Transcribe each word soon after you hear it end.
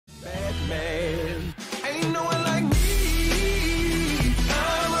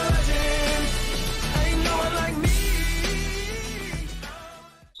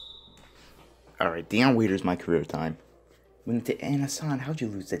Alright, Dion Waiter's my career time. And Hassan, how'd you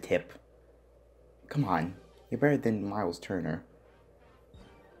lose the tip? Come on. You're better than Miles Turner.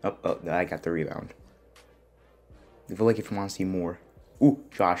 Oh, I got the rebound. I feel like if you want to see more. Ooh,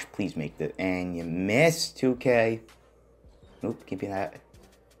 Josh, please make the. And you missed, 2K. Nope, give me that.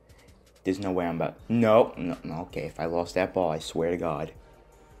 There's no way I'm about. No, okay. If I lost that ball, I swear to God.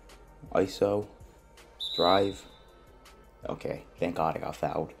 ISO. Drive. Okay, thank God I got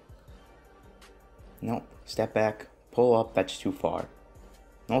fouled. Nope, step back. Pull up, that's too far.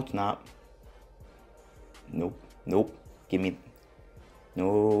 No, it's not. Nope. Give me.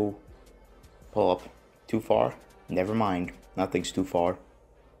 No. Pull up. Too far? Never mind. Nothing's too far.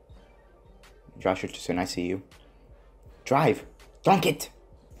 Josh Richardson, I see you. Drive. Dunk it!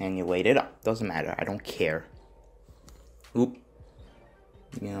 And you laid it up. Doesn't matter. I don't care. Oop.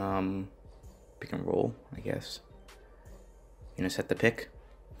 Pick and roll, I guess. Gonna set the pick.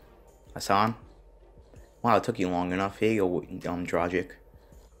 Hassan. Wow, it took you long enough. Here you go, Dragic.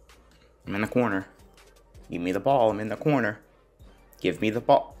 I'm in the corner. Give me the ball. I'm in the corner. Give me the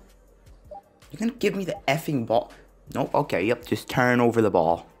ball. You're gonna give me the effing ball? Nope. Okay, yep. Just turn over the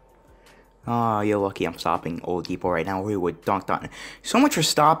ball. Oh, you're lucky I'm stopping Oladipo right now. We would dunk on it. So much for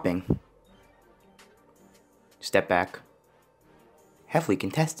stopping. Step back. Heavily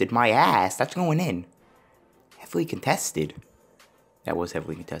contested. My ass. That's going in. Heavily contested. That was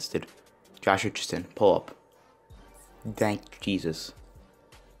heavily contested. Josh Richardson, pull up. Thank Jesus.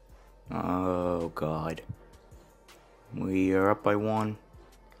 Oh, God. We are up by 1.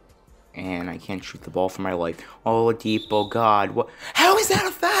 And I can't shoot the ball for my life. Oladipo, God. What? How is that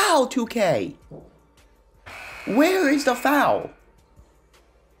a foul, 2K? Where is the foul?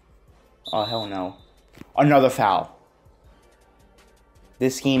 Oh, hell no. Another foul.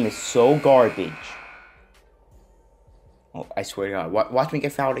 This game is so garbage. Oh, I swear to God. Watch me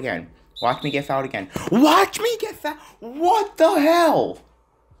get fouled again. Watch me get fouled again. Watch me get fouled. What the hell?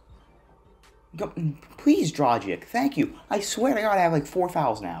 Please, Dragic. Thank you. I swear to God, I have like 4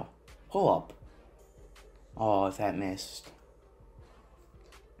 fouls now. Pull up. Oh, if that missed.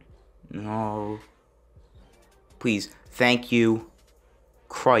 No. Please. Thank you.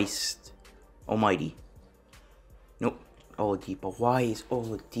 Christ almighty. Nope. Oladipo. Why is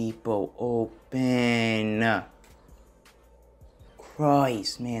Oladipo open?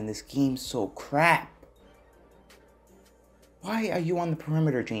 Christ, man. This game's so crap. Why are you on the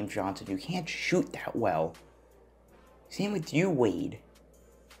perimeter, James Johnson? You can't shoot that well. Same with you, Wade.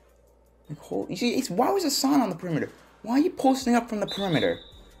 You see, why was Hassan on the perimeter? Why are you posting up from the perimeter?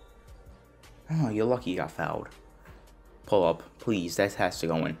 Oh, you're lucky you got fouled. Pull up, please. That has to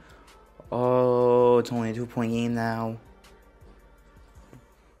go in. Oh, it's only a 2-point game now.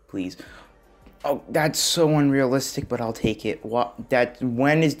 Please. Oh, that's so unrealistic, but I'll take it.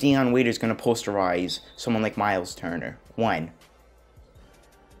 When is Dion Waiters gonna posterize someone like Miles Turner? When?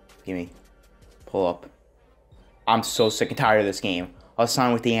 Give me. Pull up. I'm so sick and tired of this game.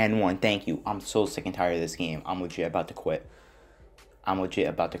 Hassan with the N1. Thank you. I'm so sick and tired of this game. I'm legit about to quit. I'm legit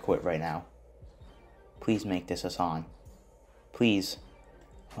about to quit right now. Please make this Hassan. Please.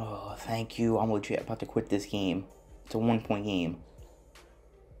 Oh, thank you. I'm legit about to quit this game. It's a 1-point game.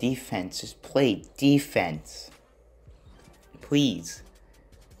 Defense. Just play defense. Please.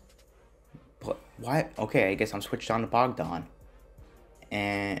 But why? Okay, I guess I'm switched on to Bogdan.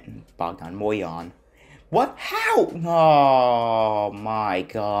 And Moyan. What? How? Oh my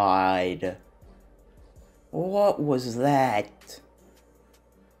God. What was that?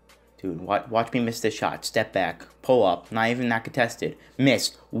 Dude, watch me miss this shot. Step back. Pull up. Not even that contested.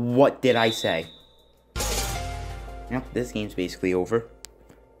 Missed. What did I say? Yep, this game's basically over.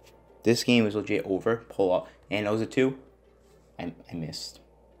 This game is legit over. Pull up. And those are 2. I missed.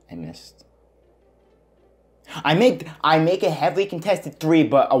 I make a heavily contested 3,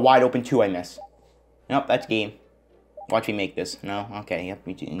 but a wide open 2 I miss. Nope, that's game. Watch me make this. No? Okay, yep,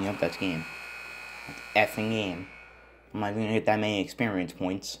 that's game. That's effing game. I'm not gonna get that many experience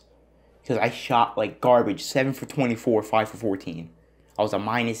points. Because I shot like garbage. 7 for 24, 5 for 14. I was a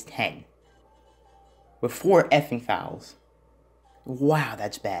 -10. With 4 effing fouls. Wow,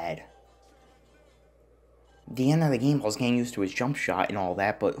 that's bad. The end of the game, I was getting used to his jump shot and all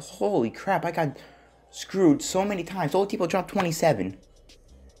that, but holy crap, I got screwed so many times. Oladipo dropped 27.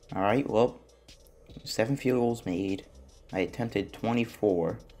 Alright, well, 7 field goals made. I attempted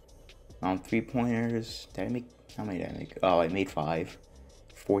 24. 3-pointers. Did I make? How many did I make? Oh, I made 5.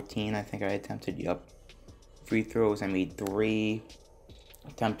 14, I think I attempted. Yup. Free throws, I made 3.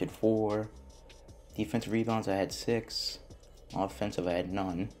 Attempted 4. Defensive rebounds, I had 6. Offensive, I had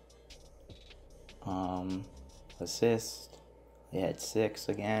none. Assist, I had 6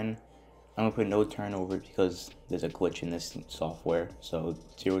 again. I'm gonna put no turnover because there's a glitch in this software. So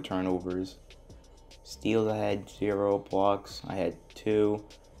 0 turnovers. Steals, I had 0. Blocks, I had 2.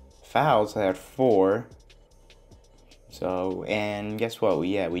 Fouls, I had 4. So, and guess what?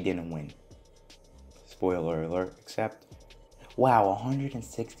 Yeah, we didn't win. Spoiler alert, except, wow,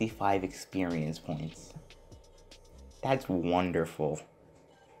 165 experience points. That's wonderful.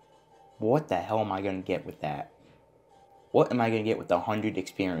 What the hell am I gonna get with that? What am I gonna get with the 100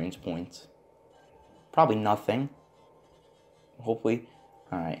 experience points? Probably nothing. Hopefully.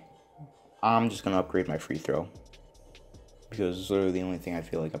 Alright. I'm just gonna upgrade my free throw. Because it's literally the only thing I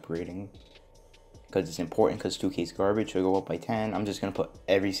feel like upgrading. Because it's important, because 2K is garbage. So go up by 10. I'm just gonna put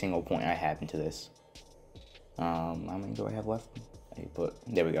every single point I have into this. How many do I have left?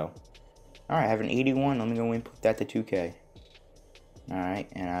 There we go. Alright, I have an 81. Let me go and put that to 2K. Alright,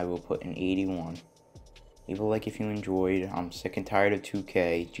 and I will put an 81. Leave a like if you enjoyed. I'm sick and tired of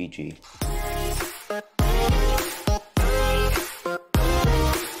 2K. GG.